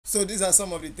So these are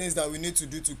some of the things that we need to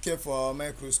do to care for our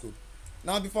microscope.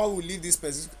 Now before we leave this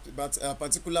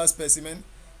particular specimen,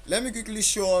 let me quickly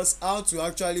show us how to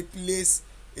actually place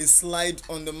a slide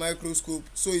on the microscope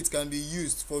so it can be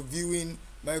used for viewing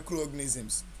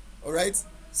microorganisms. Alright,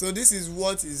 so this is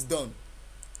what is done.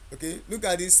 Okay, look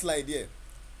at this slide here.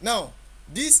 Now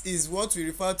this is what we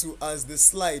refer to as the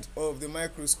slide of the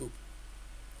microscope.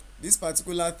 This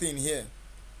particular thing here,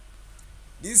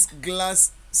 this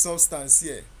glass substance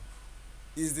here,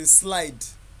 is the slide.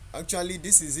 Actually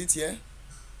this is it here.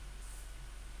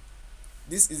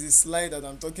 This is the slide that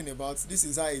I'm talking about. This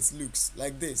is how it looks,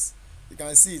 like this. You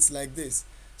can see it's like this.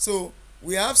 So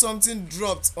we have something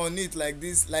dropped on it like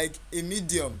this, like a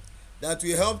medium that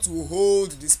will help to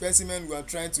hold the specimen we are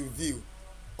trying to view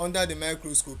under the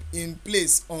microscope in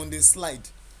place on the slide.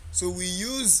 So we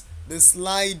use the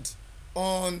slide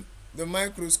on the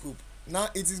microscope. Now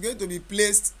it is going to be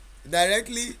placed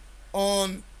directly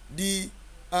on the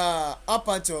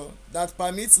aperture that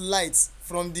permits light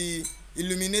from the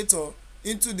illuminator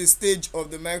into the stage of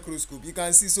the microscope. You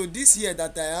can see, so this here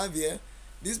that I have here,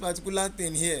 this particular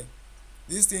thing here,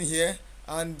 this thing here,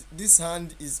 and this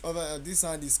hand is over, this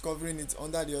hand is covering it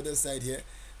under the other side here.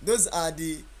 Those are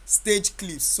the stage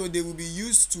clips, so they will be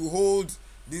used to hold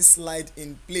this slide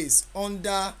in place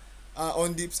under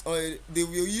they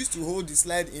will use to hold the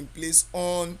slide in place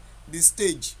on the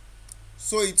stage,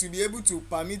 so it will be able to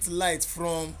permit light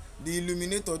from the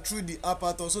illuminator through the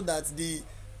aperture so that the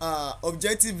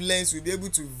objective lens will be able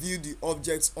to view the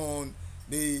objects on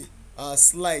the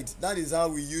slide. That is how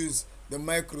we use the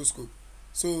microscope.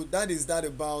 So that is that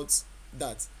about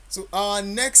that. So our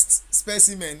next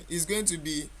specimen is going to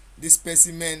be the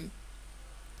specimen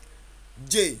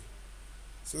J.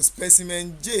 So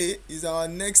specimen J is our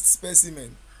next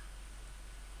specimen.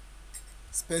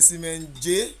 Specimen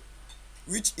J,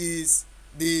 which is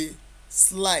the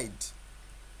slide.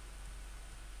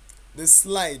 The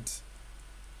slide.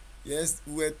 Yes,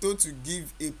 we were told to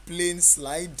give a plain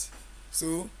slide.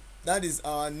 So that is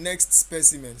our next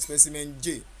specimen, specimen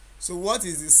J. So what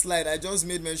is the slide? I just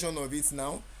made mention of it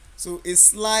now. So a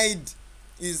slide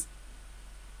is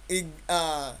a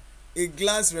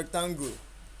glass rectangle,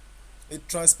 a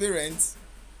transparent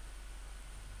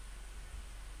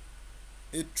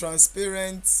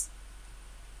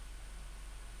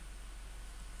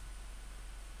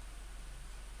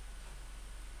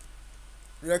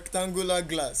rectangular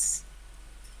glass.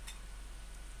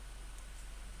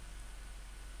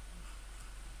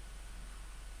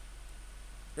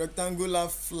 Rectangular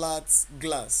flat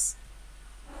glass.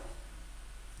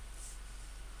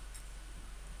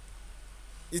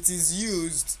 It is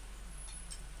used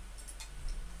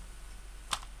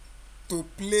to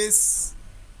place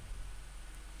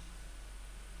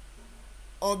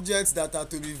objects that are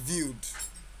to be viewed.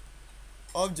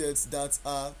 Objects that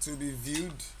are to be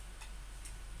viewed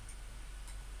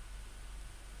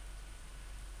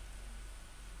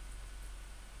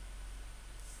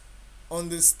on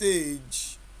the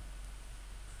stage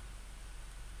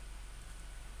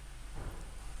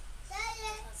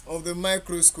of the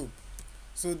microscope.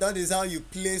 So that is how you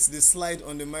place the slide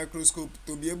on the microscope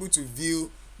to be able to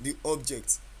view the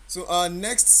object. So our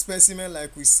next specimen,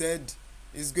 like we said,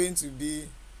 is going to be,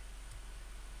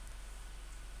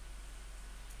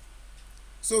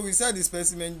 so we said the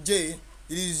specimen J,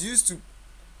 it is used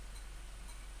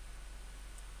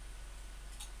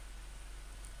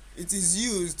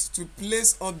to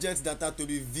place objects that are to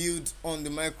be viewed on the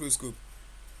microscope.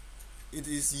 It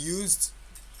is used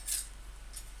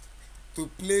to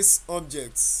place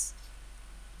objects,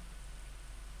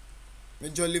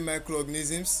 majorly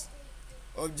microorganisms,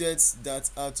 objects that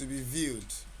are to be viewed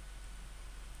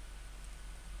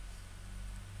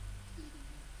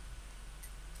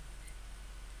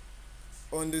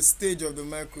on the stage of the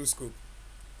microscope.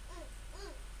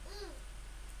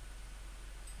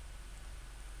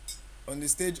 On the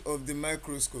stage of the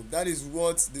microscope. That is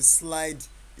what the slide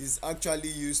is actually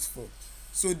used for.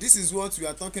 So this is what we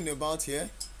are talking about here.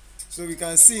 So we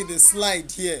can see the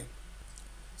slide here.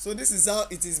 So this is how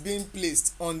it is being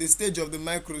placed on the stage of the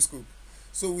microscope.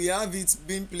 So we have it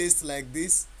being placed like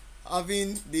this,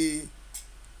 having the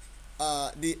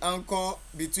anchor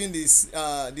between this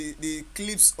the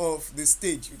clips of the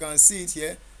stage. You can see it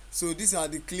here. So these are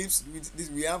the clips.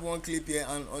 We have one clip here,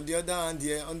 and on the other hand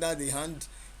here, under the hand,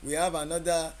 we have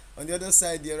another, on the other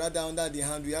side here, rather under the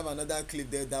hand, we have another clip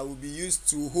there that will be used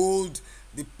to hold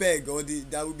the peg, or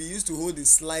that will be used to hold the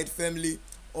slide firmly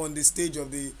on the stage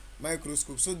of the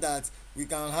microscope, so that we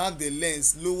can have the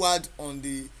lens lowered on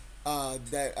the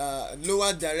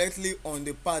lowered directly on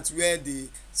the part where the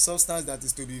substance that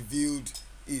is to be viewed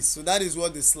is. So that is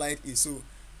what the slide is. So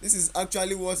This is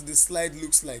actually what the slide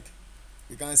looks like.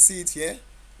 You can see it here.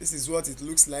 This is what it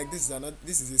looks like. This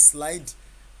is a slide,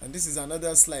 and this is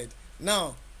another slide.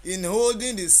 Now, in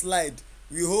holding the slide,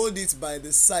 we hold it by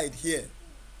the side here.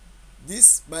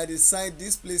 This by the side,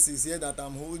 this place is here that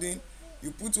I'm holding.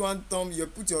 You put one thumb, you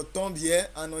put your thumb here,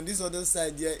 and on this other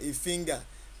side here a finger.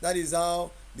 That is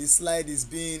how the slide is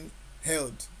being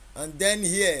held. And then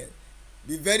here,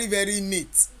 be very very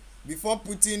neat. Before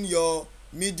putting your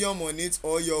medium on it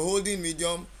or your holding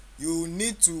medium, you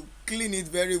need to clean it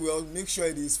very well. Make sure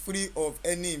it is free of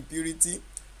any impurity.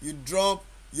 You drop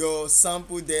your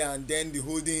sample there and then the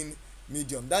holding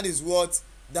medium. That is what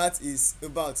that is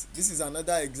about. This is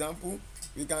another example.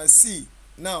 We can see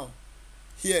now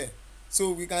here.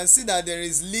 So we can see that there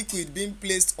is liquid being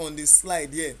placed on the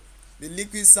slide here. The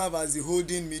liquid serves as the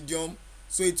holding medium,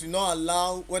 so it will not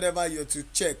allow whatever you're to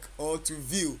check or to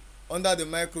view under the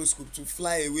microscope to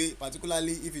fly away,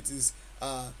 particularly if it is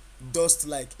dust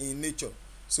like in nature.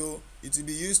 So it will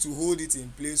be used to hold it in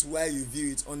place while you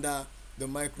view it under the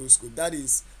microscope. That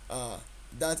is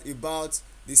that about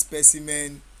the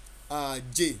specimen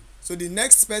J. So the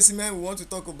next specimen we want to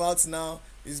talk about now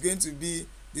is going to be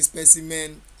the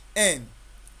specimen N.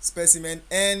 Specimen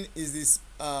N is this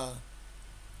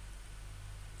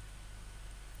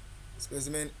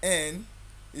specimen N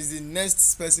is the next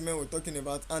specimen we're talking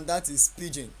about, and that is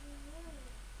pigeon.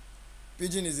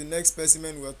 Pigeon is the next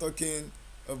specimen we're talking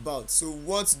about. So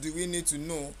what do we need to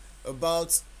know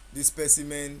about the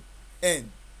specimen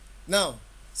N? Now,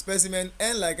 specimen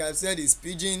N, like I've said, is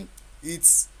pigeon.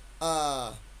 Its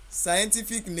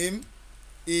scientific name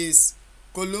is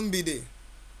Columbidae.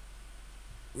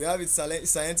 We have its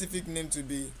scientific name to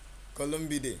be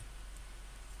Columbidae.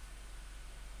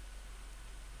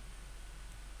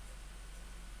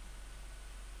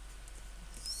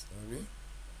 Sorry.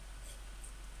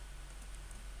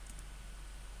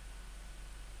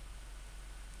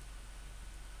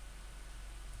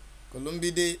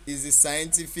 Columbidae is the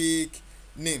scientific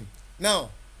name. Now,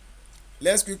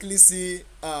 let's quickly see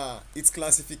its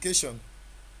classification.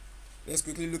 Let's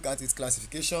quickly look at its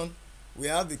classification. We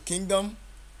have the kingdom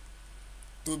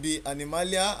to be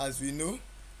Animalia, as we know,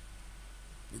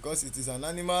 because it is an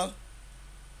animal.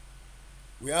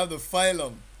 We have the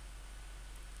phylum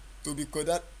to be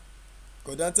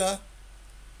Chordata.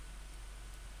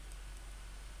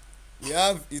 We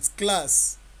have its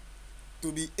class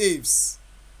to be Aves.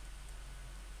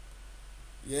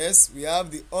 Yes, we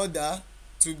have the order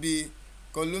to be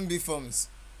Columbiformes.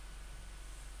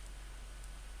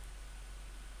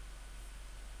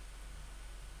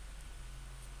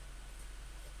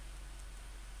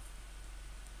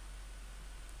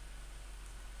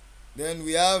 Then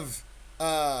we have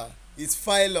its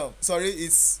phylum,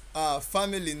 its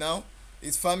family now.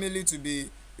 Its family to be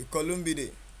the Columbidae.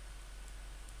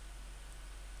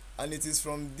 And it is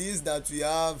from this that we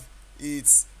have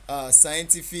its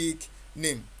scientific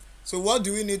name. So what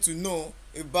do we need to know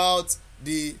about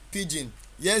the pigeon?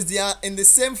 Yes, they are in the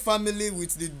same family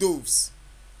with the doves.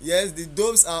 Yes, the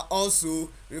doves are also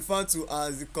referred to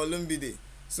as the Columbidae.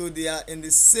 So they are in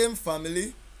the same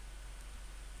family.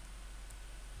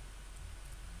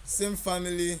 Same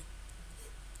family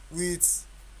with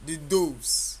the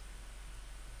doves.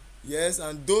 Yes,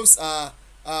 and doves are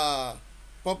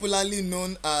popularly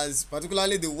known as,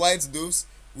 particularly the white doves,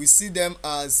 we see them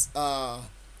as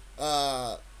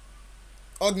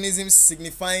organisms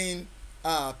signifying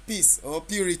peace or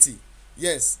purity.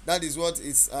 Yes, that is what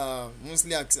is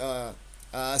mostly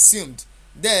assumed.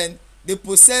 Then they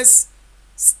possess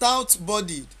stout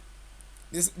bodied.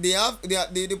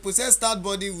 They possess stout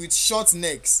body with short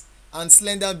necks and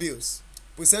slender bills.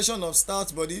 Possession of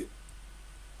stout body.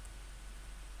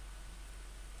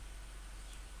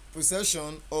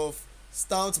 Possession of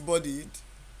stout bodied.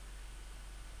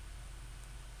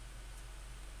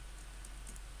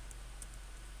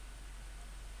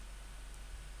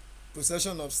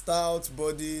 Possession of stout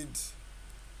bodied,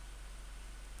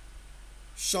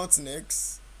 short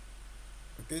necks.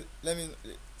 Okay,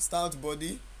 stout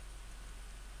body,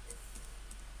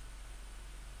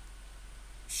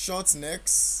 short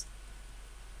necks,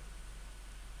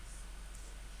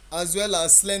 as well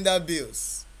as slender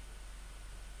bills.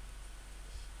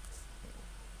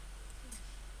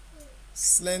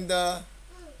 Slender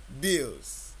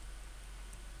bills.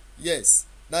 Yes,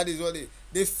 that is what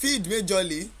they feed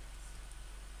majorly.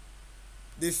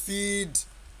 They feed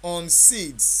on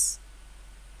seeds,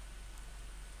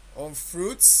 on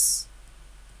fruits,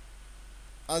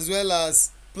 as well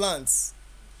as plants.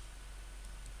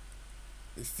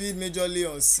 They feed majorly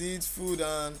on seeds, food,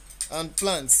 and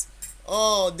plants.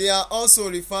 Oh, they are also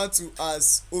referred to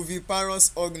as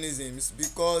oviparous organisms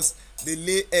because they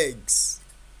lay eggs.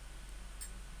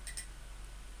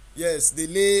 Yes, they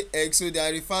lay eggs, so they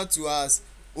are referred to as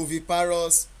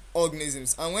oviparous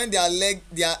organisms. And when their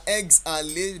eggs are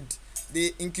laid,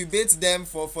 they incubate them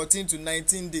for 14 to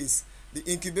 19 days. The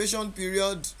incubation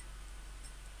period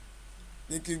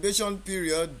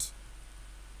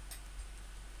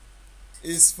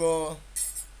is for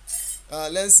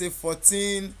let's say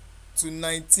 14 to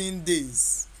 19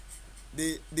 days.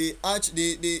 They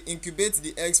incubate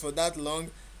the eggs for that long,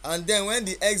 and then when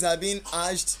the eggs are being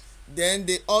hatched, then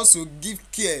they also give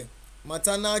care,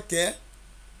 maternal care.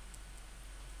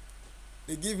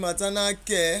 They give maternal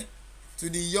care to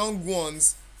the young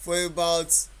ones for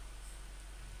about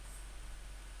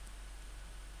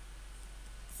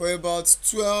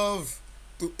 12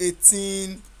 to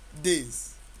 18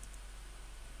 days.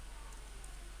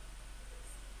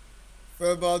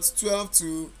 For about 12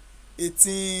 to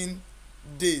 18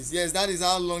 days. Yes, that is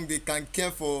how long they can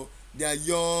care for their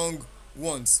young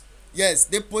ones. Yes,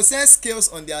 they possess scales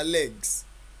on their legs.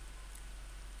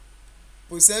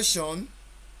 Possession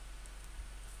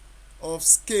of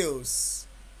scales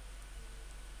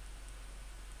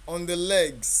on the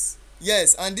legs.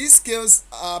 Yes, and these scales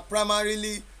are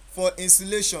primarily for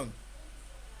insulation.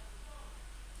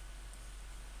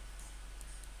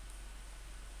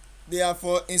 They are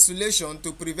for insulation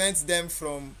to prevent them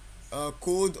from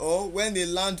cold, or when they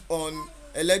land on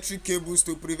electric cables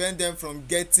to prevent them from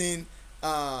getting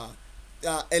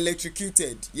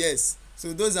electrocuted. Yes,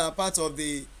 so those are part of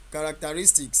the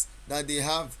characteristics that they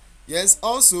have. Yes,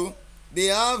 also they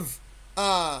have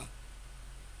the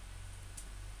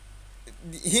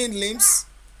hind limbs.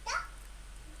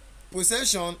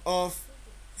 Possession of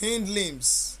hind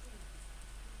limbs.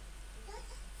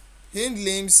 Hind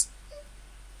limbs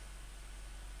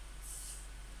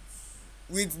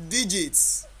with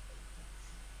digits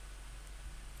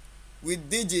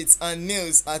and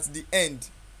nails at the end.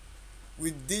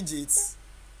 With digits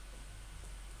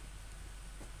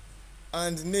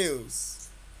and nails.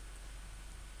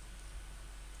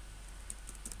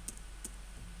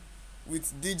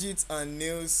 With digits and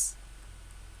nails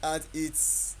at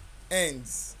its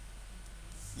ends.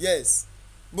 Yes,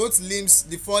 both limbs,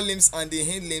 the forelimbs and the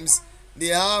hind limbs, they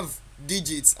have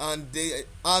digits and they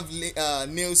have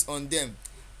nails on them.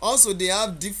 Also, they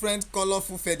have different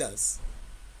colorful feathers.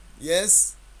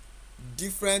 Yes,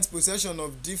 possession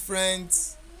of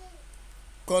different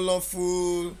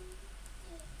colorful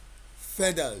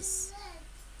feathers.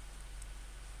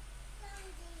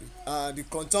 The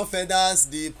contour feathers,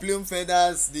 the plume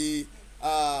feathers, the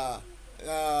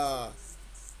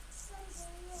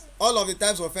all of the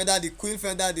types of feather, the quill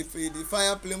feather, the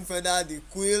fire plume feather, the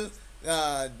quill,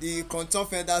 the contour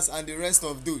feathers, and the rest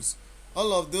of those.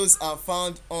 All of those are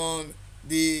found on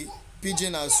the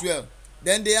pigeon as well.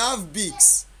 Then they have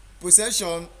beaks.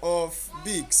 Possession of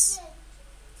beaks.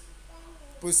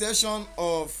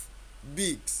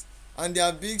 And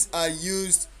their beaks are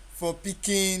used for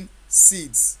picking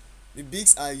seeds. The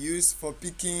beaks are used for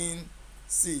picking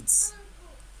seeds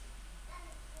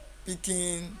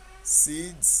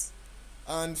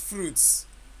and fruits.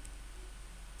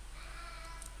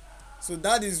 So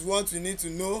that is what we need to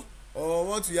know, or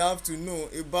what we have to know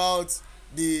about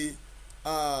the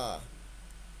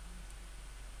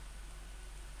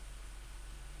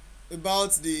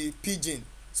pigeon.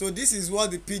 So this is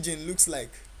what the pigeon looks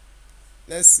like.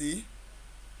 Let's see.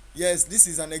 Yes, this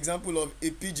is an example of a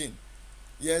pigeon.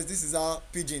 Yes, this is how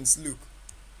pigeons look.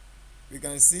 We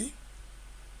can see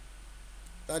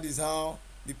that is how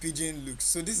the pigeon looks.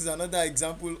 So this is another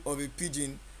example of a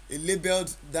pigeon, a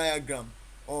labeled diagram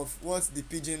of what the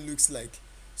pigeon looks like.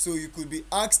 So you could be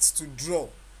asked to draw.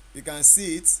 You can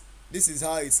see it. This is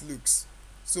how it looks.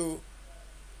 So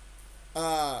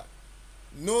know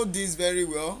this very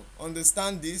well,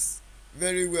 understand this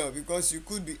very well, because you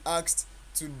could be asked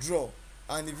to draw,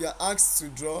 and if you are asked to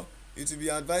draw, it will be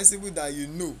advisable that you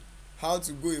know how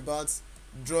to go about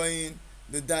drawing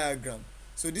the diagram.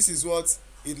 So this is what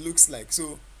it looks like.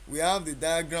 So we have the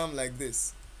diagram like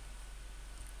this.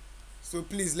 So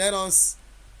please let us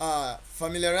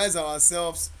familiarize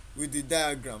ourselves with the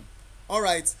diagram. All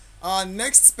right, our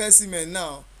next specimen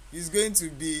now is going to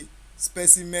be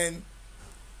specimen.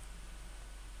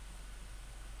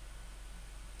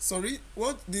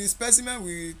 What the specimen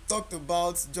we talked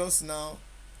about just now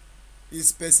is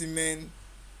specimen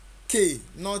K,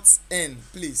 not N,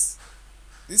 please.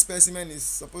 This specimen is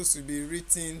supposed to be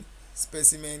written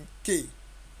specimen K.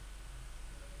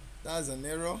 That's an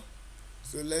error.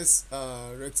 So let's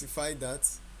rectify that.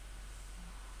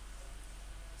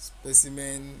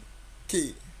 Specimen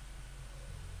K.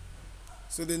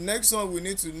 So the next one we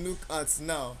need to look at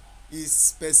now is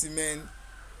specimen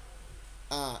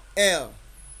L.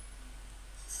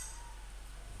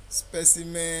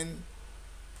 Specimen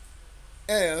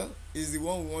L is the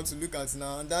one we want to look at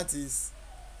now, and that is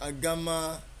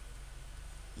Agama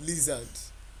lizard.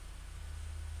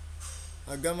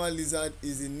 Agama lizard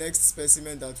is the next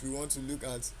specimen that we want to look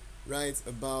at right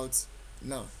about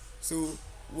now. So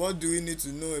what do we need to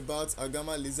know about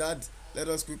Agama lizard? Let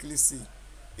us quickly see.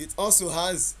 It also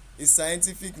has a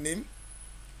scientific name,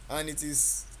 and it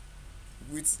is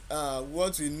with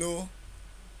what we know,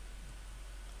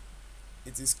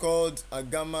 it is called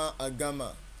Agama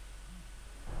agama.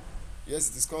 Yes,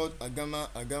 it is called Agama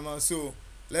agama. So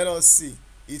let us see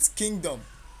its kingdom: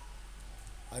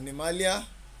 Animalia.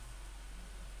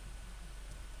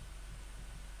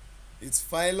 Its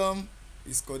phylum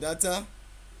is Chordata.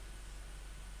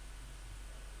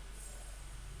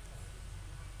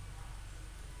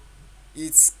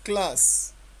 Its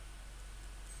class,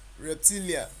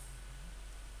 Reptilia.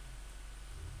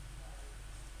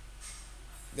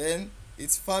 Then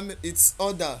its family, its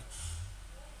order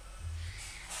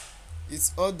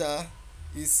is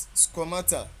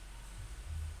Squamata.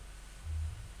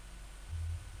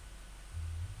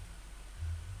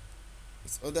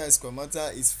 Its order is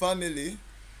Squamata. Its family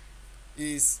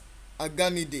is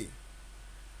Agamidae.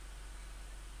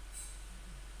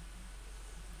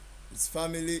 Its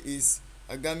family is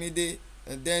Agamidae,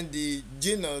 and then the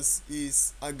genus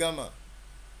is Agama.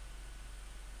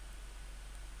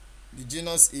 The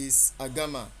genus is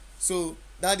Agama. So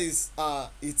that is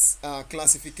its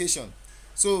classification.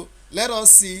 So let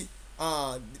us see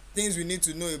the things we need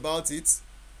to know about it.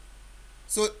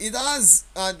 So it has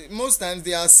most times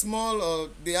they are small, or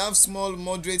they have small,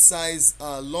 moderate size,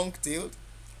 long tailed.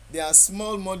 They are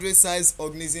small, moderate size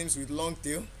organisms with long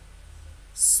tail.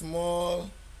 Small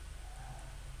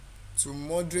to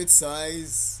moderate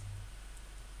sized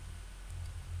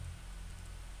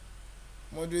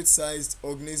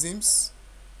organisms.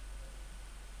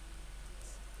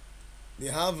 They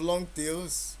have long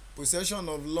tails, possession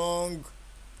of long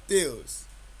tails.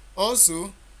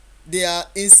 Also, they are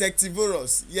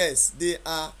insectivorous. Yes, they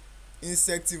are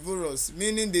insectivorous,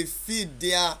 meaning they feed.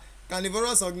 They are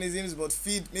carnivorous organisms but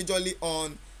feed majorly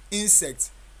on insects.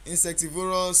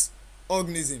 Insectivorous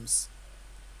organisms.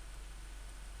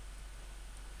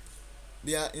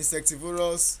 They are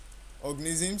insectivorous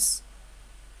organisms.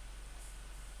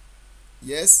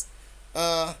 Yes.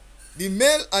 The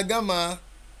male Agama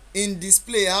in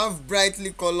display have brightly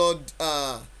colored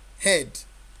head.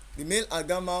 The male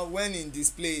Agama, when in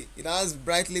display, it has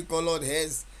brightly colored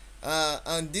hairs,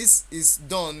 and this is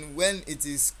done when it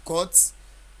is caught.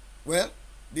 Well,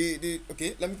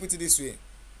 okay, let me put it this way.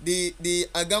 The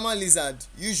Agama lizard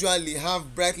usually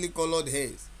have brightly colored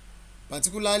hairs,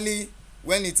 particularly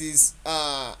when it is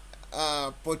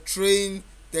portraying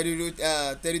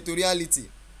territoriality.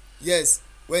 Yes,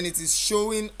 when it is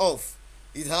showing off,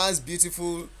 it has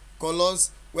beautiful colors.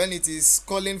 When it is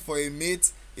calling for a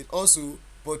mate, it also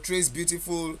portrays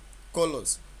beautiful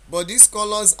colors. But these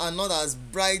colors are not as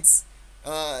bright.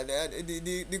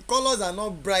 The colors are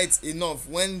not bright enough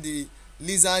when the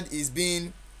lizard is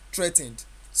being threatened.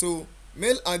 So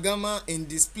male Agama in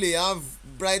display have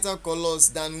brighter colors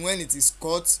than when it is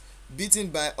caught, beaten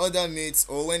by other mates,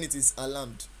 or when it is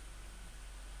alarmed.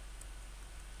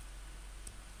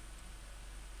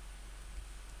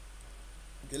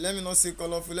 Okay, let me not say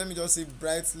colorful, let me just say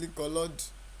brightly colored.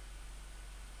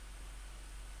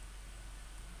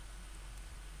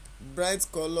 Bright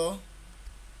color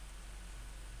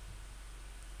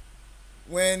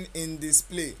when in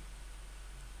display.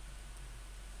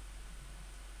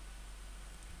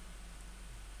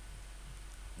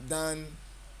 Than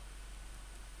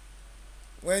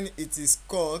when it is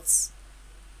caught.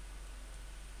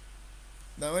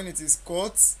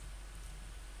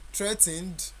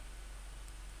 Threatened,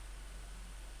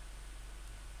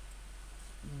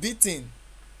 beaten,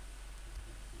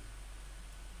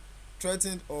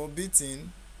 threatened or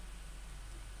beaten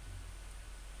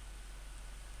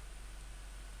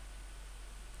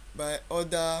by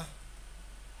other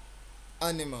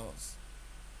animals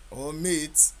or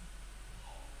mates,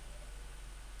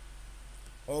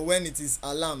 or when it is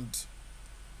alarmed,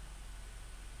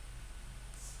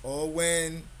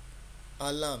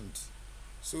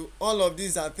 So all of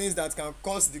these are things that can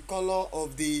cause the color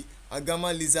of the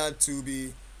Agama lizard to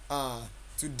be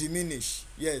to diminish.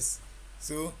 Yes,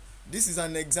 so this is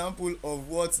an example of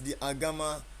what the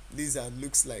Agama lizard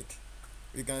looks like.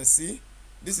 You can see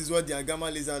this is what the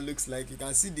Agama lizard looks like. You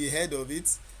can see the head of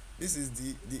it. This is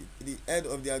the head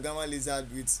of the Agama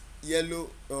lizard with yellow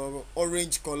or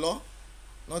orange color.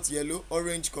 not yellow,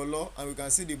 orange color, and we can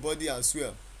see the body as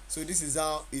well. So this is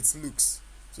how it looks.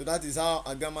 So that is how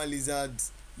agama lizard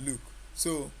look.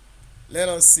 So let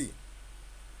us see.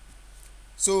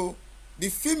 So the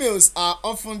females are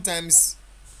oftentimes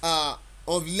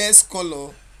of less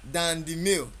color than the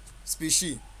male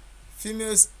species.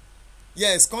 Females,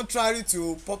 yes, contrary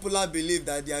to popular belief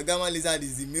that the agama lizard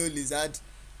is the male lizard,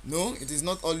 no, it is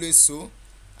not always so.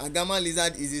 Agama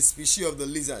lizard is a species of the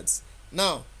lizards.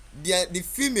 Now the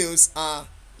females are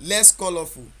less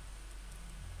colorful.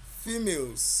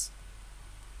 Females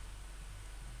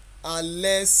are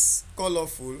less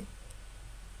colorful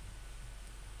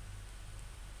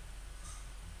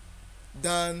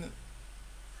than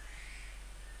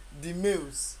the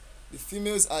males. The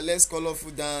females are less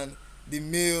colorful than the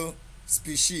male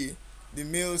species, the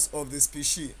males of the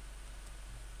species.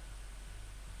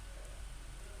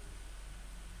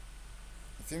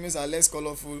 The females are less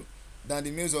colorful than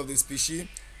the males of the species,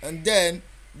 and then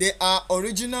they are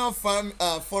original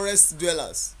forest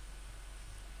dwellers.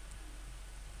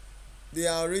 They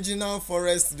are original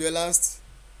forest dwellers.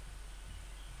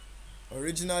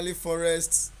 Originally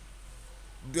forest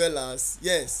dwellers,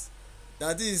 yes,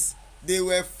 that is, they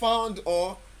were found,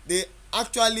 or they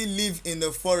actually live in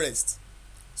the forest.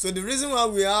 So the reason why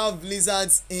we have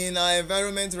lizards in our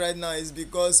environment right now is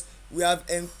because we have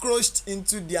encroached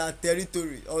into their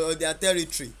territory, or their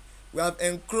territory. We have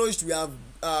encroached, we have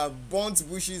burnt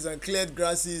bushes and cleared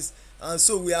grasses, and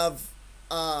so we have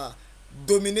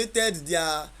dominated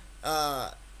their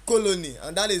colony,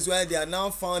 and that is why they are now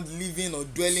found living or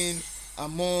dwelling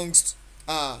amongst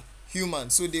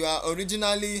humans. So they were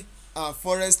originally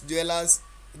forest dwellers.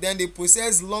 Then they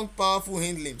possess long, powerful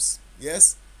hind limbs.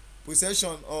 Yes,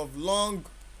 possession of long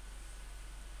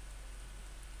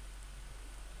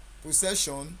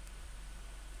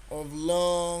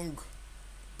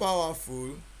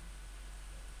powerful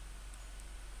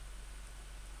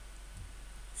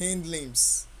hind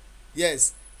limbs.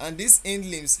 Yes, and these hind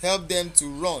limbs help them to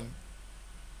run,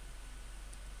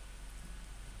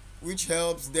 which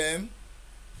helps them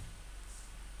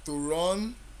to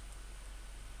run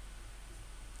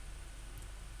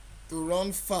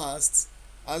fast,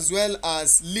 as well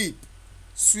as leap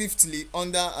swiftly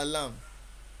under alarm,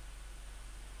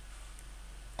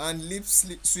 and leap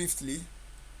swiftly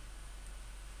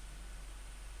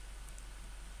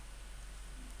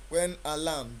when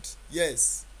alarmed.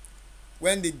 Yes,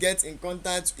 when they get in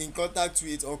contact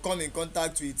with, or come in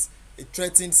contact with, a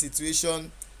threatened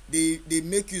situation, they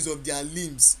make use of their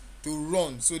limbs to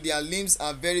run. So their limbs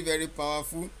are very, very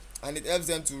powerful, and it helps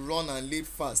them to run and leap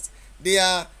fast. They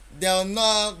are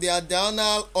diurnal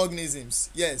organisms.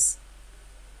 Yes,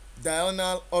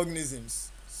 diurnal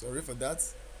organisms. Sorry for that.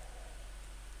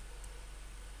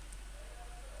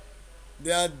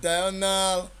 They are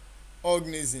diurnal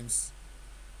organisms,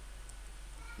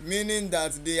 meaning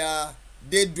that they are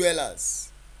day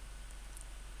dwellers.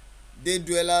 Day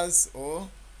dwellers, or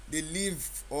they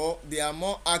live, or they are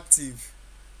more active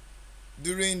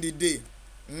during the day.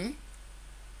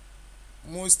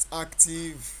 Most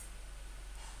active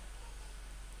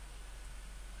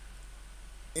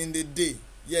in the day.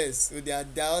 Yes, so they are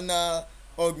diurnal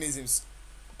organisms,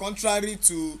 contrary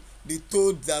to the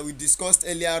toad that we discussed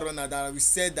earlier on, that we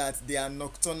said that they are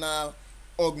nocturnal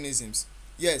organisms.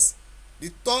 Yes,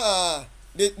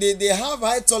 they have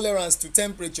high tolerance to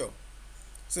temperature,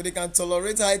 so they can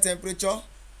tolerate high temperature.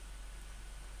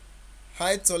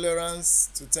 High tolerance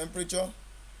to temperature.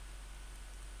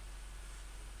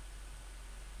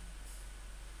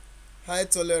 High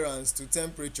tolerance to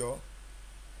temperature.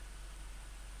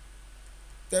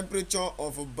 Temperature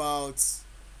of about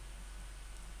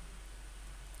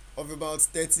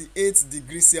 38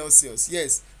 degrees Celsius.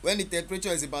 Yes, when the temperature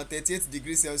is about 38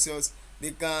 degrees Celsius,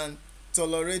 they can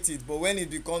tolerate it, but when it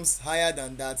becomes higher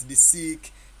than that, they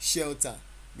seek shelter.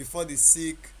 Before they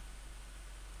seek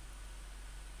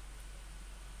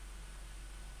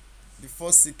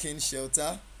before seeking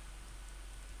shelter,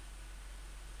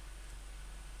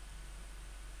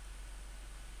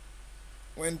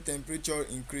 when temperature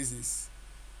increases,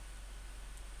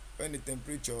 when the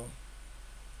temperature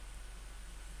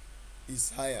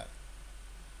is higher.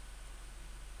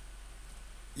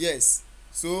 Yes,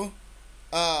 so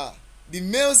the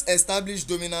males establish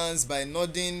dominance by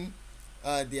nodding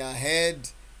their head,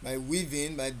 by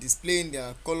weaving, by displaying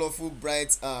their colorful,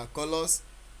 bright colors,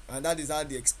 and that is how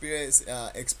they express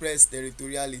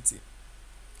territoriality.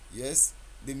 Yes,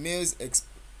 the males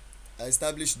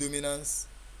establish dominance.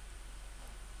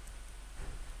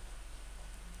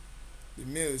 The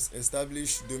males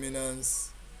establish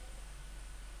dominance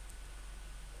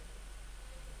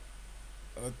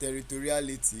or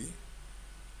territoriality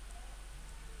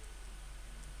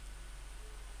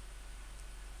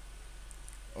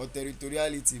or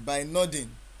territoriality by nodding,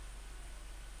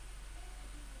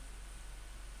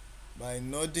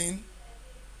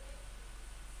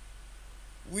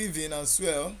 weaving as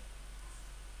well,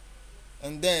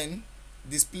 and then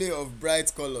display of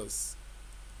bright colors.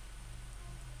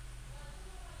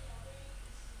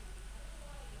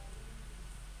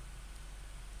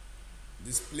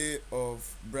 Display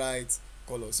of bright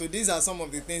colors. So these are some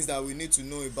of the things that we need to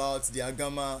know about the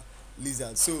agama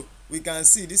lizard. So we can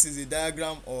see this is a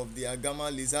diagram of the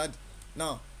agama lizard.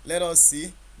 Now let us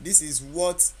see, this is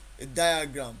what a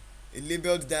diagram, a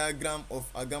labeled diagram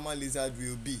of agama lizard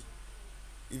will be.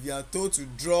 If you are told to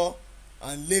draw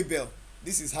and label,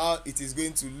 this is how it is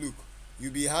going to look.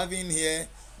 You'll be having here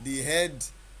the head,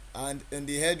 and in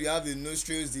the head you have the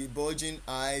nostrils, the bulging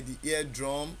eye, the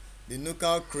eardrum, the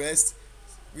nuchal crest,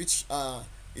 which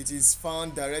it is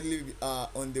found directly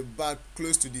on the back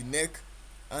close to the neck,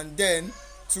 and then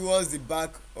towards the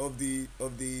back of the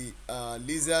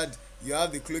lizard you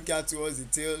have the cloaca towards the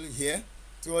tail here.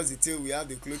 Towards the tail we have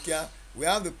the cloaca. We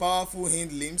have the powerful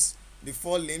hind limbs, the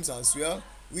forelimbs as well,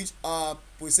 which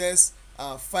possess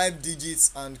 5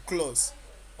 digits and claws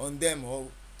on them, or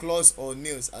claws or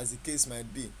nails as the case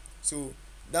might be. So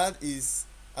that is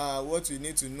what we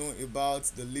need to know about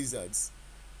the lizards.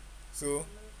 So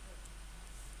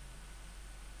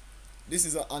this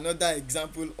is another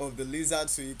example of the lizard,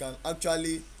 so you can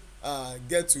actually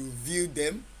get to view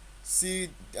them, see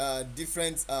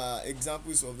different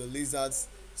examples of the lizards,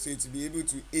 so to be able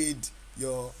to aid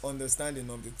your understanding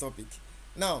of the topic.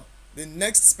 Now the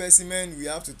next specimen we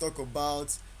have to talk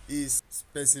about is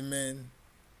specimen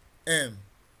M.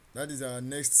 That is our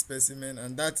next specimen,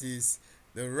 and that is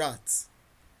the rat.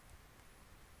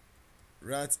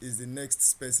 Rat is the next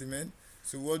specimen.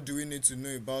 So what do we need to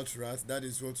know about rat? That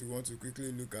is what we want to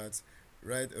quickly look at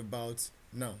right about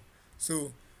now.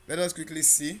 So let us quickly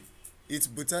see. Its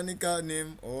botanical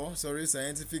name, or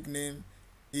scientific name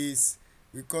is,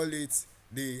 we call it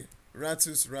the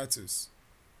Rattus rattus.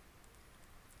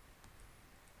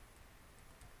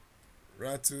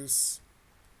 Rattus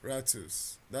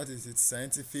rattus. That is its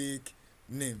scientific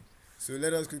name. So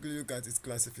let us quickly look at its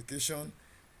classification.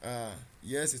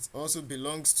 Yes, it also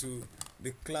belongs to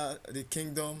the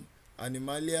kingdom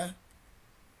Animalia.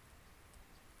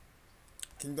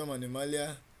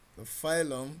 The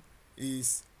phylum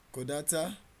is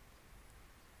Chordata.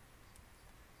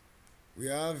 We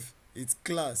have its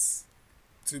class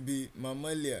to be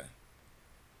Mammalia.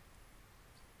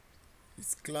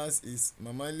 Its class is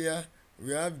Mammalia.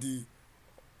 We have the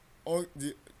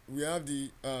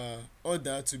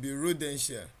order to be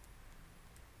Rodentia.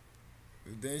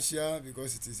 Rodentia,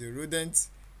 because it is a rodent.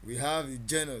 We have the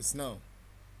genus now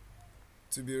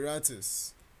to be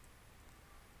Rattus.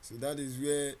 So that is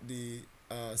where the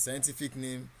scientific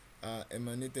name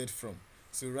emanated from.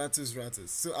 So Rattus rattus.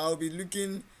 So I'll be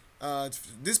looking at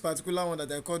this particular one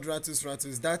that I called Rattus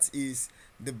rattus. That is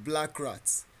the black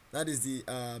rat. That is the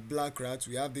black rat.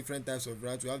 We have different types of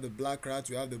rats. We have the black rat.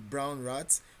 We have the brown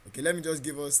rat. Okay, let me just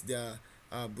give us their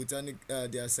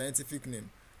their scientific name.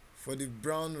 For the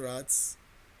brown rats,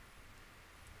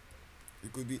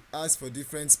 it could be asked for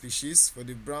different species. For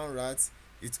the brown rat,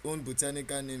 its own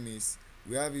botanical name is,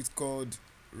 we have it called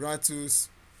Rattus.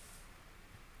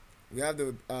 We have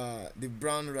the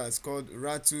brown rats called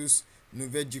Rattus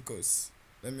novegicus.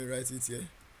 Let me write it here.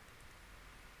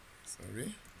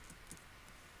 Sorry.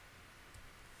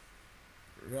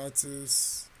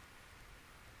 Rattus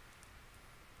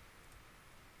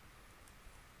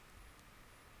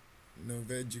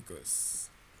novegicus.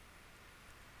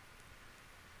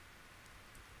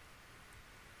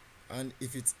 And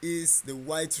if it is the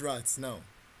white rat now,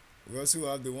 we also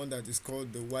have the one that is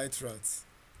called the white rat,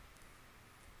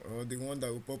 or the one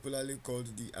that we popularly called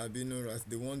the albino rat,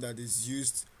 the one that is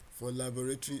used for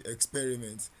laboratory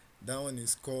experiments. That one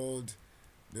is called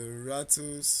the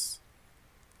Rattus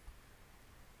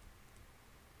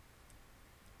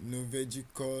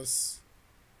novegicus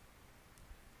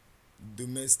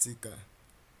domestica.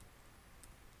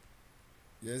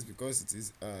 Yes, because it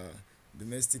is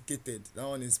domesticated. That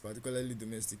one is particularly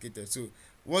domesticated. So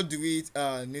what do we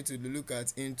need to look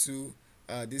at into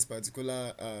this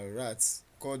particular rats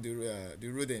called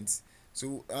the rodents?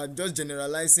 So just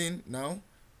generalizing now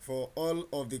for all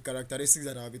of the characteristics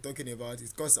that I'll be talking about.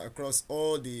 It cuts across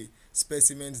all the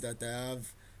specimens that I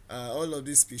have, all of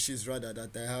these species rather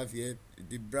that I have here: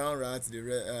 the brown rat,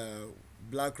 the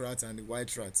black rat, and the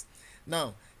white rat.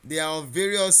 Now they are of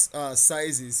various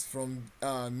sizes, from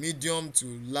medium to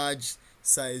large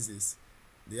sizes.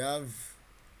 They have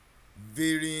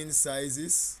varying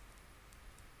sizes.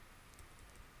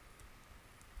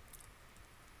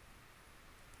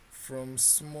 from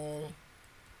small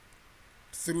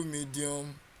through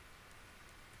medium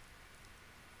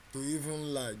to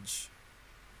even large,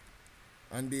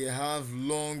 and they have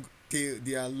long tail.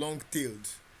 They are long tailed.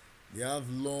 They have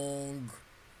long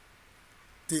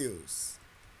tails.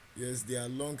 Yes, they are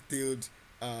long tailed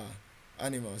uh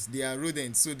animals. They are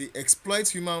rodents, so they exploit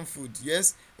human food.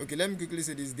 Yes. Okay, let me quickly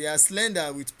say this. They are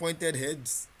slender with pointed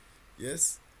heads.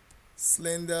 Yes,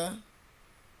 slender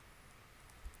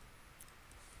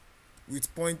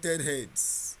with pointed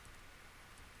heads.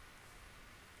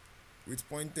 With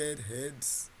pointed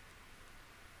heads.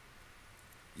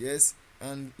 Yes,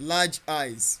 and large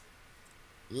eyes.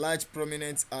 Large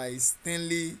prominent eyes.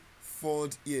 Thinly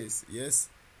furrowed ears. Yes,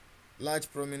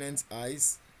 large prominent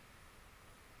eyes.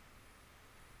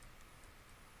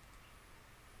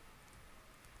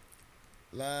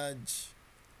 Large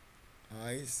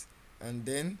eyes, and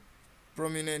then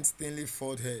prominent thinly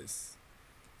furrowed hairs.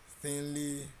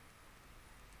 Thinly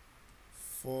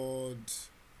furrowed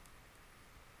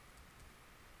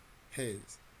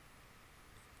hairs.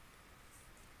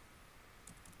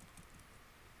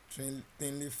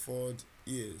 Thinly furrowed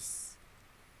ears.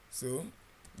 So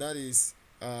that is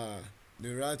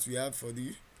the rat we have for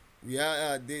the we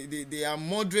are they are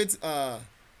moderate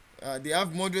they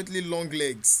have moderately long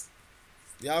legs.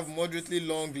 They have moderately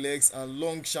long legs and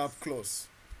long sharp claws.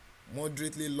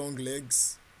 Moderately long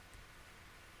legs,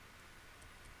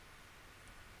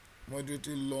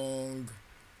 moderately long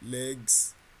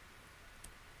legs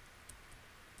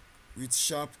with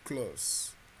sharp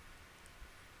claws.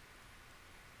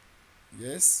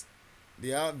 Yes, they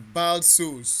have bald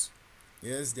soles.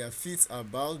 Yes, their feet are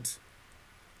bald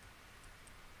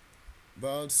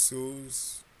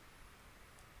soles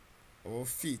or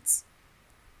feet.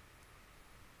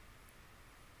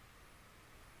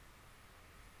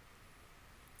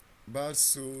 Bald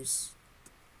soles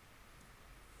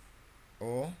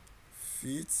or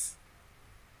feet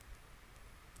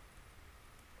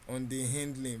on the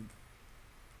hind limb.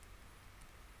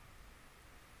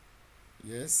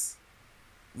 Yes,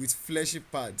 with fleshy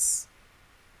pads.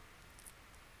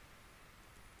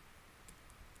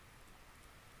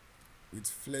 With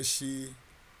fleshy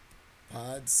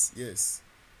pads. Yes.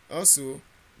 Also,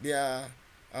 they are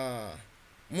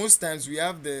most times we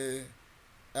have the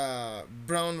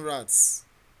brown rats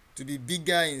to be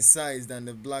bigger in size than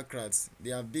the black rats.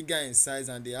 They are bigger in size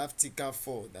and they have thicker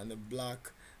fur than the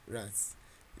black rats.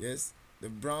 Yes, the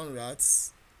brown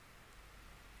rats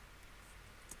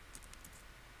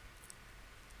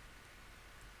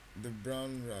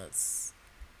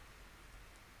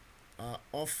are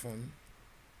often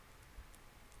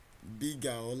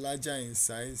bigger or larger in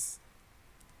size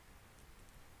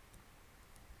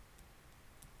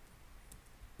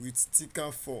with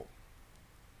thicker fur.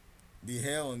 The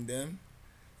hair on them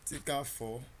thicker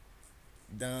fur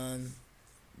than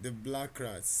the black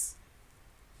rats,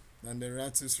 than the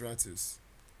ratus,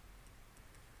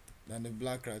 than the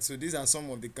black rat. So these are some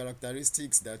of the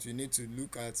characteristics that you need to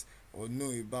look at or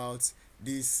know about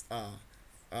these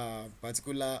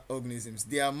particular organisms.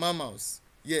 They are mammals.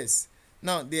 Yes.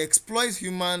 Now they exploit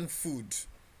human food.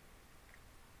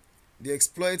 They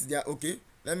exploit their okay.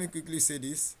 Let me quickly say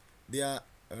this. They are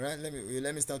alright.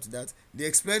 Let me start with that. They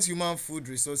exploit human food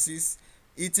resources,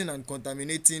 eating and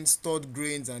contaminating stored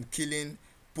grains and killing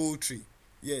poultry.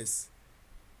 Yes,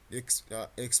 they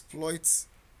exploit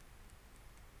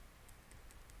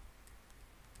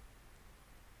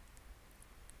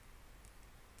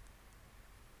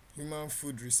human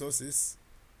food resources,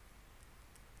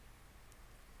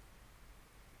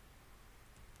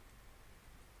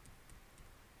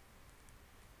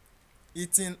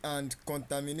 eating and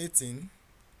contaminating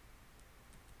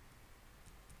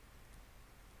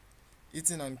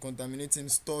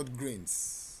stored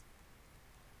grains.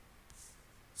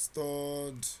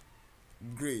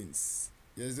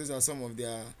 Yes, those are some of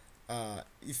their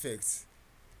effects,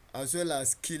 as well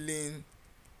as killing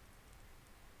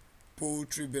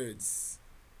poultry birds.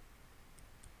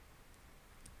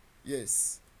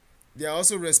 Yes, they are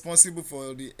also responsible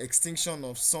for the extinction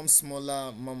of some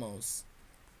smaller mammals.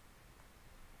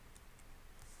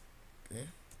 Okay.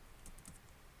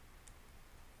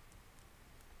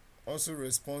 Also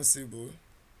responsible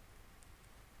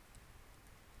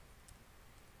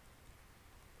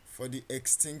for the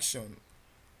extinction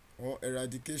or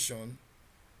eradication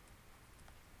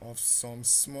of some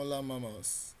smaller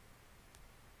mammals.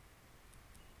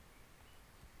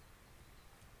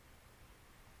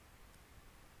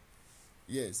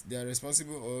 Yes, they are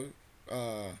responsible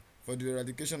for the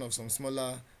eradication of some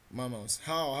smaller mammals.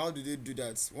 How do they do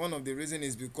that? One of the reasons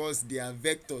is because they are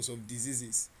vectors of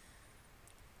diseases.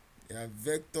 They are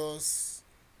vectors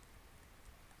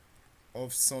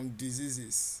of some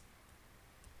diseases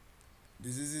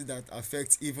that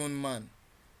affect even man.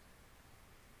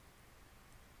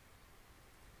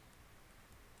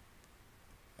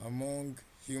 Among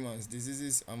humans,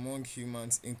 diseases among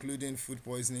humans, including food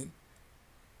poisoning,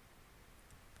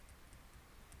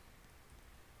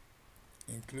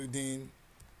 including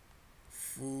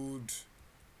food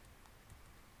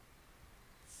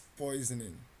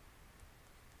poisoning.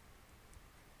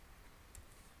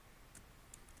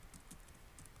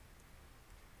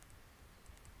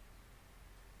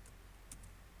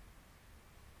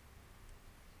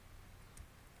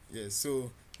 Yes,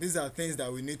 so these are things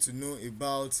that we need to know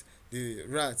about the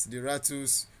rats, the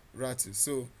ratus.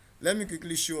 So let me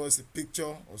quickly show us a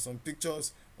picture or some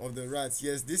pictures of the rats.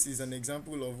 Yes, this is an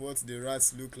example of what the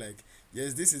rats look like.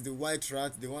 Yes, this is the white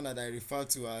rat, the one that I refer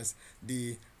to as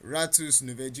the Ratus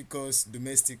novegicus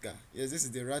domestica. Yes, this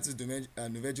is the Ratus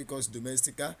novegicus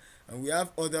domestica, and we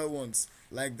have other ones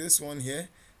like this one here.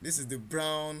 This is the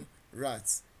brown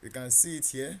rat. You can see it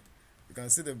here. You can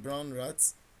see the brown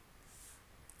rat.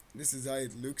 This is how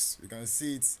it looks. You can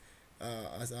see it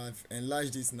as I've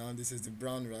enlarged it now. This is the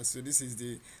brown rat. So this is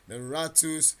the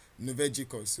Ratus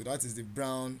novegicus. So that is the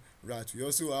brown rat. We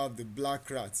also have the black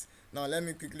rat. Now let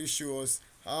me quickly show us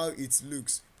how it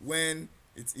looks when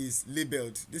it is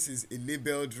labeled. This is a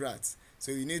labeled rat.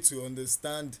 So you need to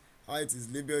understand how it is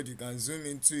labeled. You can zoom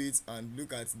into it and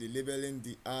look at the labeling,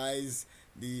 the eyes,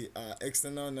 the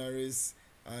external nares,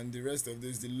 and the rest of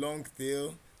those, the long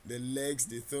tail, the legs,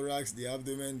 the thorax, the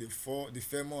abdomen, the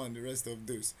femur, and the rest of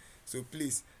those. So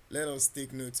please let us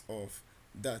take note of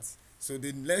that. So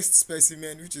the next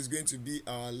specimen, which is going to be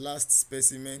our last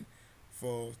specimen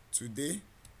for today,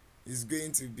 is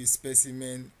going to be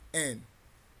specimen N.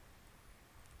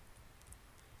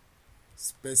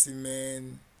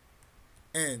 Specimen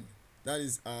N. That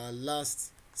is our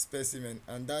last specimen,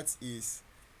 and that is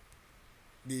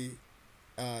the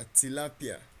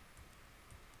tilapia.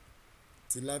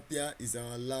 Tilapia is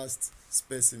our last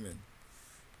specimen.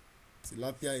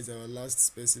 Tilapia is our last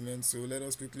specimen. So let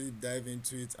us quickly dive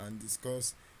into it and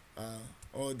discuss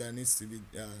all that needs to be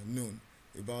known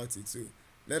about it. So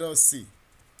let us see.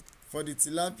 For the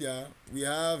tilapia, we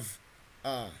have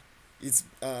its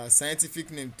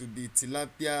scientific name to be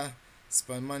Tilapia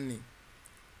spalmani.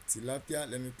 Tilapia,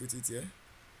 let me put it here.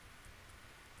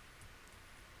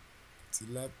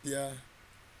 Tilapia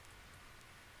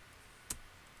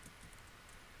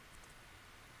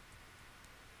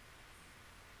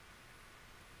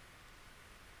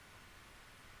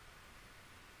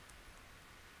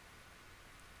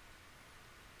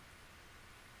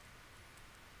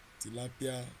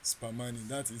Tilapia spalmani.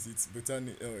 That is its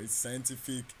its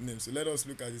scientific name. So let us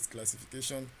look at its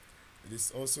classification. It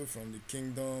is also from the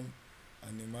kingdom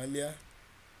Animalia.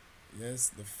 Yes,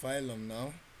 the phylum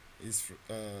now is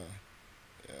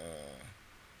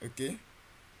okay.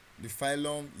 The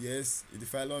phylum, yes, the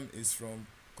phylum is from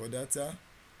Chordata.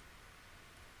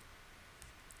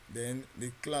 Then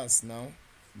the class now,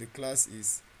 the class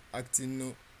is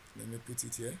Actino. Let me put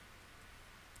it here.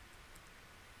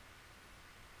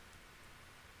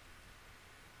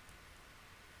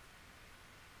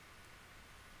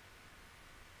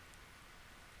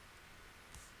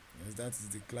 Yes, that is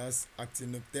the class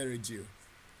Actinopterygio.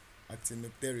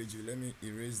 Actinopterygio. Let me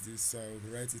erase this so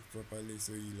I'll write it properly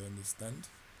so you'll understand.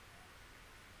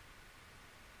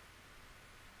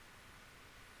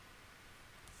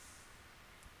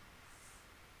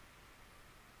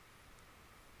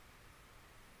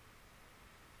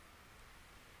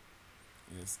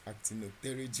 Yes,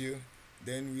 Actinopterygio.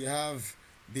 Then we have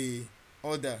the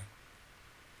order.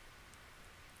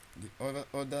 The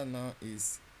order now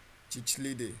is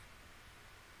Cichlidae.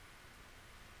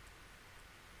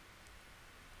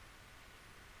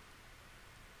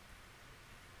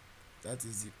 That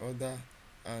is the order,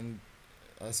 and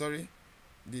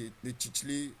the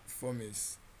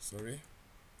Cichliformes. Sorry.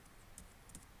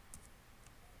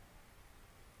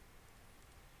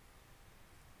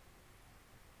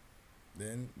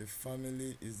 Then the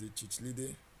family is the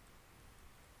Cichlidae.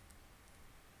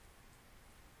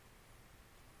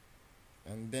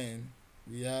 And then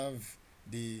we have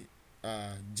the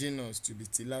genus to be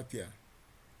Tilapia.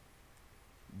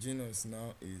 Genus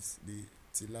now is the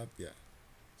Tilapia.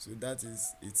 So that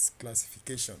is its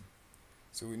classification.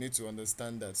 So we need to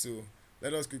understand that. So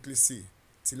let us quickly see.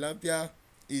 Tilapia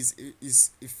is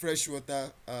a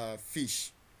freshwater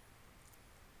fish.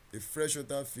 A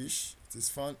freshwater fish. It is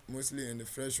found mostly in the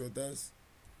freshwaters.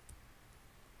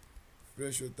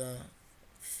 Freshwater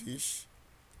fish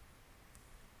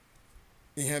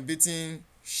inhabiting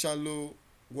shallow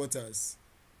waters.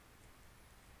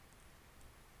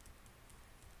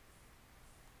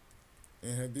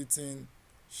 inhabiting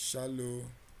shallow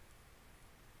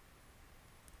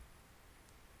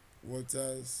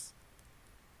waters,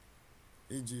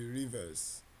 e.g.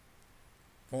 rivers,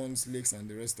 ponds, lakes, and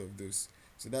the rest of those.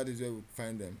 So that is where we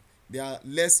find them. They are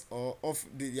less or off.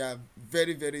 They are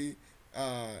very, very.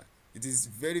 It is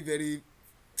very, very.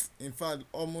 In fact,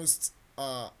 almost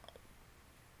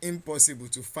impossible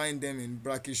to find them in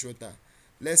brackish water.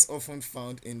 Less often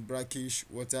found in brackish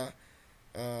water.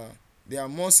 Uh, they are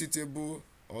more suitable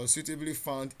or suitably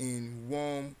found in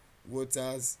warm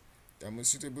waters. They are more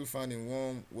suitable found in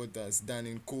warm waters than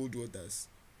in cold waters.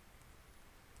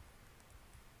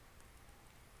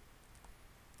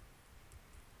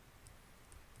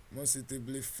 More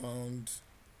suitably found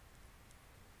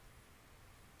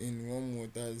in warm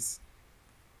waters,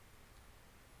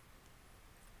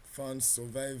 found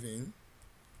surviving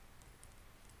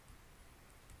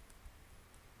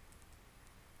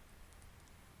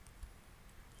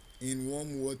in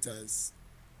warm waters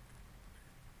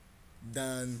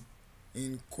than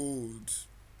in cold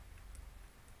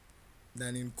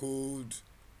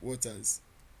waters.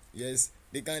 Yes,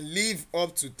 they can live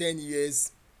up to 10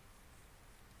 years.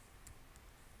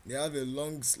 They have a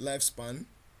long lifespan,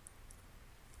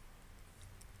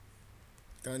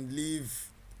 can live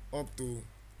up to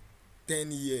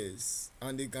 10 years,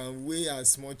 and they can weigh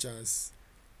as much as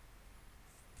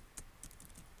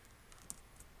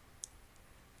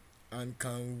and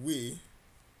can weigh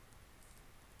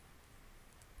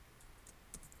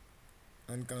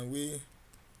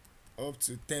up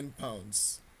to 10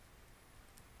 pounds.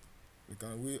 They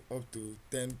can weigh up to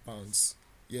 10 pounds.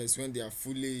 Yes, when they are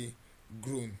fully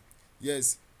grown.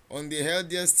 Yes, on the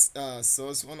healthiest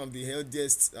source, one of the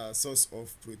healthiest source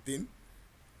of protein,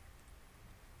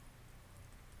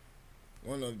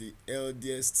 one of the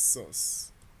healthiest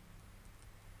source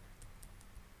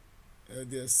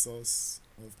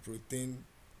of protein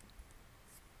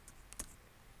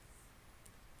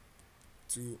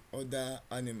to other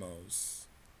animals.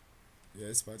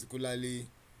 Yes, particularly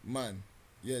man.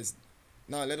 Yes.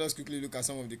 Now let us quickly look at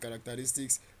some of the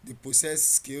characteristics. They possess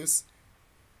scales.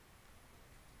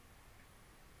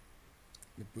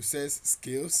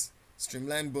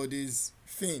 Streamlined bodies,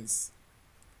 fins.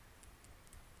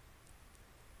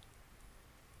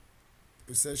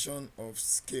 Possession of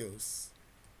scales.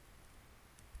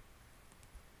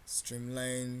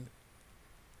 Streamlined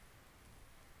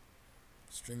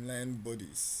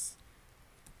bodies.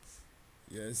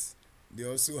 Yes, they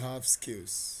also have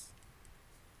scales.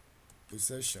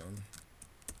 Possession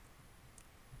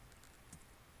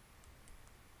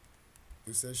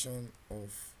of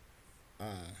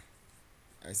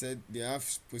I said they have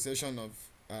possession of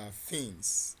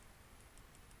fins.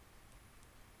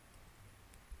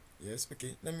 Yes,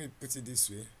 okay, let me put it this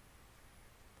way.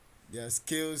 Their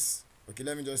scales, okay,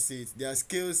 let me just say it. Their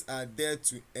scales are there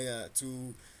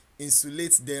to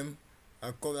insulate them,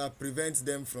 prevent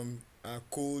them from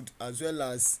cold, as well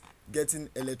as getting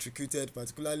electrocuted,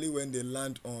 particularly when they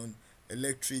land on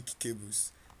electric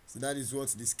cables. So that is what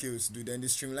the scales do. Then the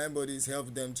streamlined bodies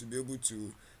help them to be able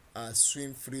to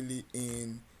swim freely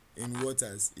in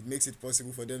waters. It makes it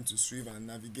possible for them to swim and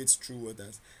navigate through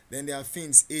waters. Then their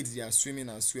fins aid their swimming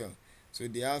as well. So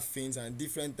they have fins and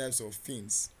different types of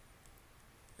fins.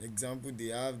 Example, they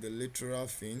have the lateral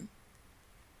fin,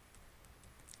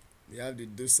 they have the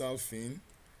dorsal fin,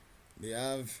 they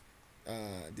have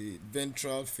the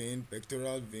ventral fin,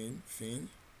 pectoral fin,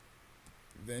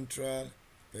 ventral,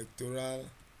 pectoral,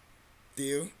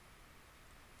 tail,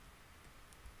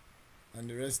 and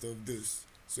the rest of those.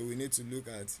 So we need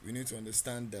to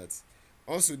understand that.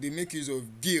 Also, they make use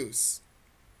of gills.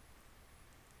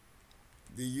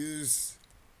 They use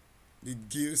the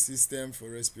gill system for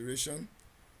respiration.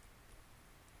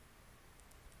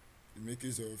 They make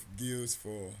use of gills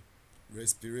for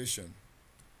respiration.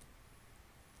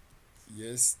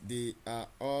 Yes, they are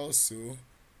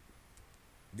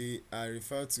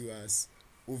referred to as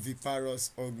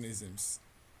oviparous organisms.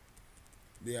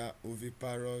 They are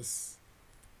oviparous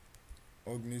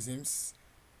organisms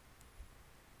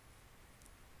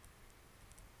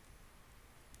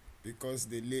because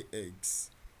they lay eggs.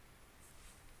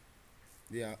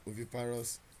 They are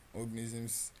oviparous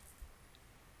organisms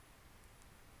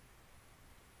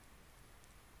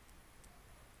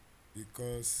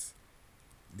because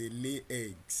they lay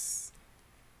eggs.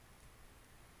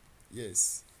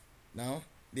 Yes. Now,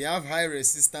 they have high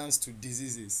resistance to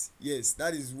diseases. Yes,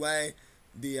 that is why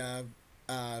they are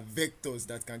vectors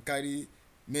that can carry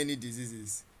many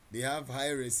diseases. They have high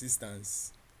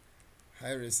resistance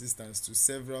to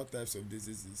several types of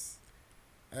diseases.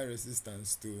 High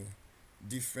resistance to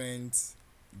different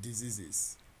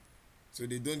diseases. so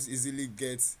they don't easily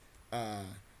get uh,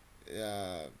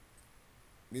 uh,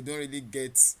 they don't really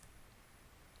get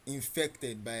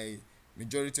infected by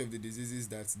majority of the diseases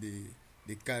that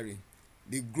they carry.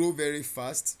 They grow very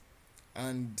fast,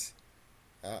 and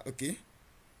okay,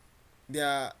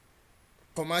 their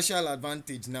commercial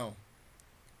advantage now,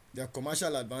 their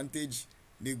commercial advantage,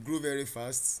 they grow very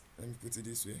fast. Let me put it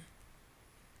this way.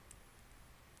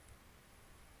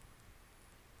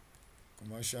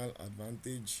 Commercial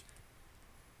advantage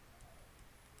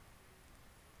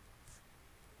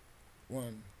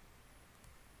one,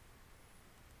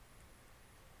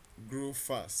 grow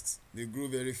fast. They grow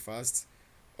very fast.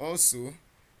 Also,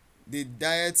 the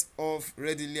diet of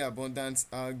readily abundant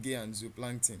algae and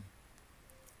zooplankton.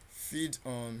 Feed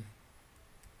on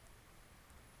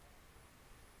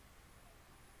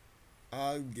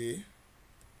algae.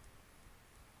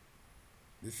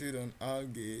 They feed on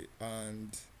algae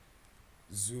and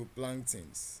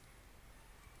zooplanktons.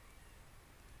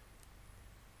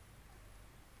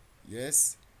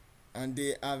 Yes, and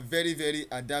they are very very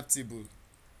adaptable.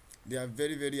 They are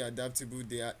very very adaptable.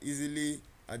 They are easily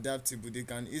adaptable. They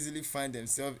can easily find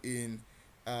themselves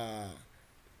uh,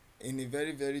 in a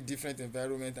very very different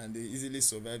environment, and they easily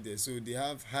survive there. So they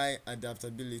have high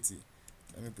adaptability.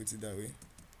 Let me put it that way.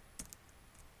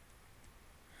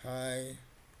 High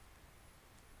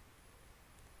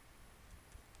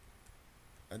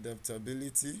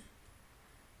adaptability.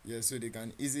 Yeah, so they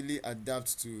can easily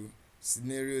adapt to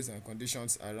scenarios and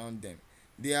conditions around them.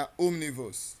 They are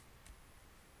omnivores.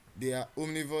 They are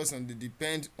omnivores, and they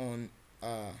depend on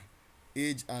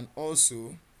age, and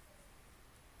also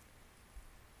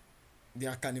they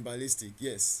are cannibalistic.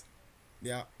 Yes,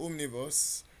 they are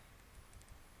omnivores,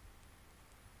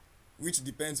 which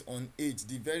depends on age.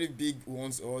 The very big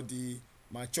ones or the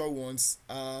mature ones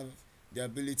have the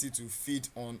ability to feed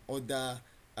on other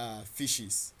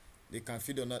fishes. They can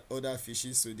feed on other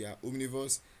fishes, so they are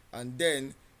omnivores. And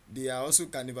then they are also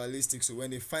cannibalistic, so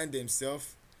when they find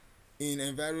themselves in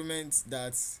environments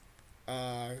that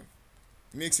uh,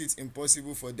 makes it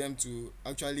impossible for them to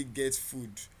actually get food,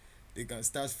 they can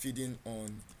start feeding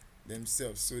on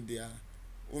themselves. So they are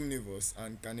omnivores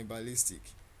and cannibalistic.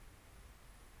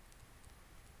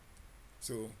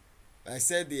 So I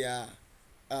said they are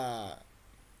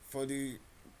for the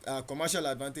commercial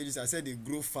advantages. I said they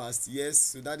grow fast. Yes,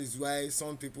 so that is why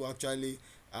some people actually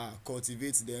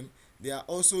cultivate them. They are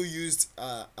also used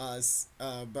as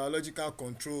biological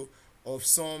control of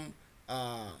some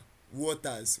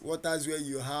waters where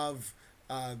you have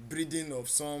breeding of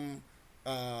some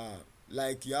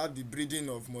like you have the breeding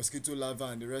of mosquito larvae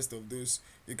and the rest of those.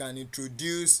 You can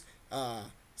introduce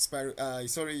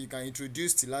you can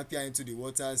introduce tilapia into the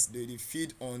waters. They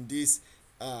feed on these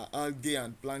algae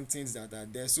and planktons that are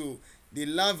there. So the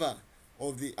larva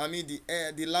of the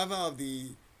larva of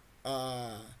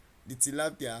uh, the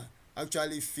tilapia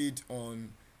actually feed on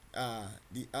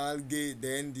the algae.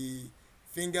 Then the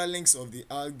fingerlings of the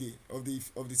algae of the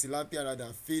tilapia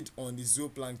rather feed on the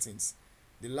zooplanktons.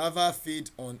 The larva feed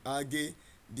on algae.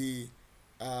 The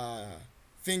uh,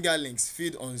 fingerlings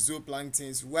feed on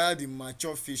zooplanktons, while the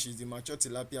mature fishes, the mature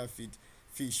tilapia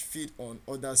fish feed on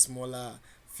other smaller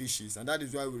fishes, and that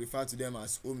is why we refer to them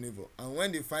as omnivore. And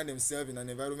when they find themselves in an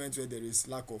environment where there is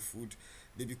lack of food,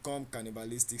 they become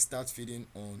cannibalistic, start feeding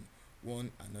on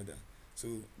one another. So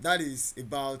that is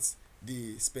about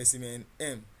the specimen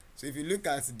M. So if you look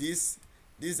at this,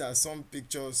 these are some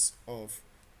pictures of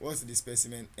what the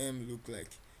specimen M look like.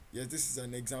 Yes, this is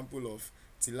an example of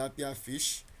tilapia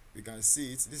fish. We can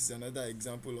see it. This is another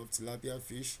example of tilapia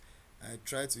fish. I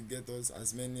try to get us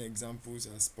as many examples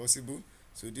as possible.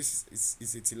 So this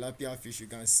is a tilapia fish. You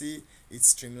can see its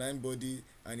streamlined body,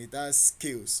 and it has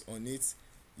scales on it.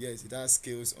 Yes, it has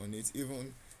scales on it.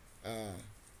 Even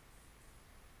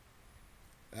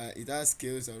it has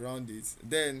scales around it.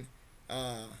 Then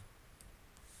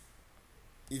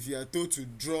if you are told to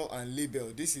draw and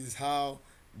label, this is how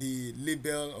the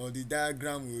label or the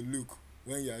diagram will look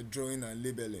when you are drawing and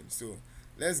labeling. So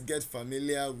let's get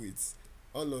familiar with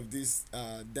all of these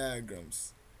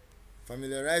diagrams.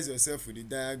 Familiarize yourself with the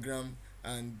diagram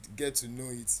and get to know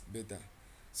it better.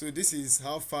 So this is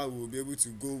how far we will be able to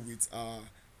go with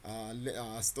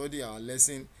our study, our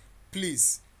lesson.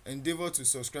 Please endeavor to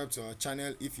subscribe to our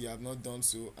channel if you have not done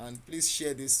so, and please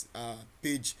share this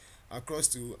page across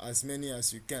to as many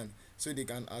as you can, so they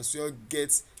can as well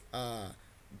get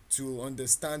to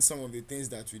understand some of the things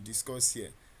that we discuss here.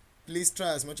 Please try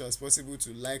as much as possible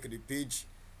to like the page.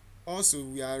 Also,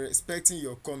 we are expecting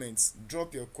your comments.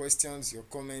 Drop your questions, your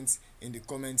comments in the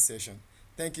comment section.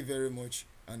 Thank you very much,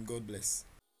 and God bless.